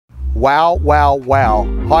Wow, wow, wow.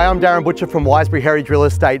 Hi, I'm Darren Butcher from Wiseberry Heritage Real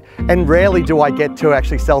Estate, and rarely do I get to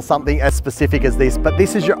actually sell something as specific as this, but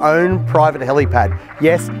this is your own private helipad.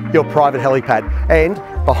 Yes, your private helipad. And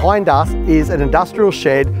behind us is an industrial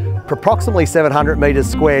shed for approximately 700 metres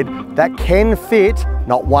squared that can fit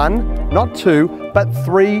not one, not two, but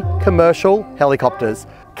 3 commercial helicopters.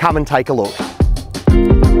 Come and take a look.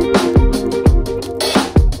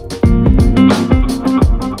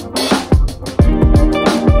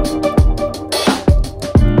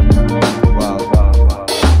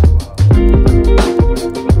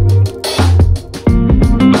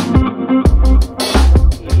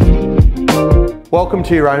 Welcome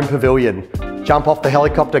to your own pavilion. Jump off the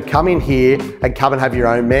helicopter, come in here and come and have your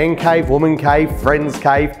own man cave, woman cave, friend's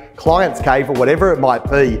cave, client's cave, or whatever it might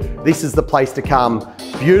be. This is the place to come.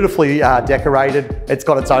 Beautifully decorated. It's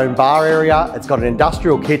got its own bar area. It's got an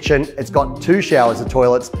industrial kitchen. It's got 2 showers and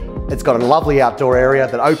toilets. It's got a lovely outdoor area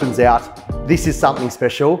that opens out. This is something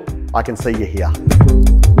special. I can see you here.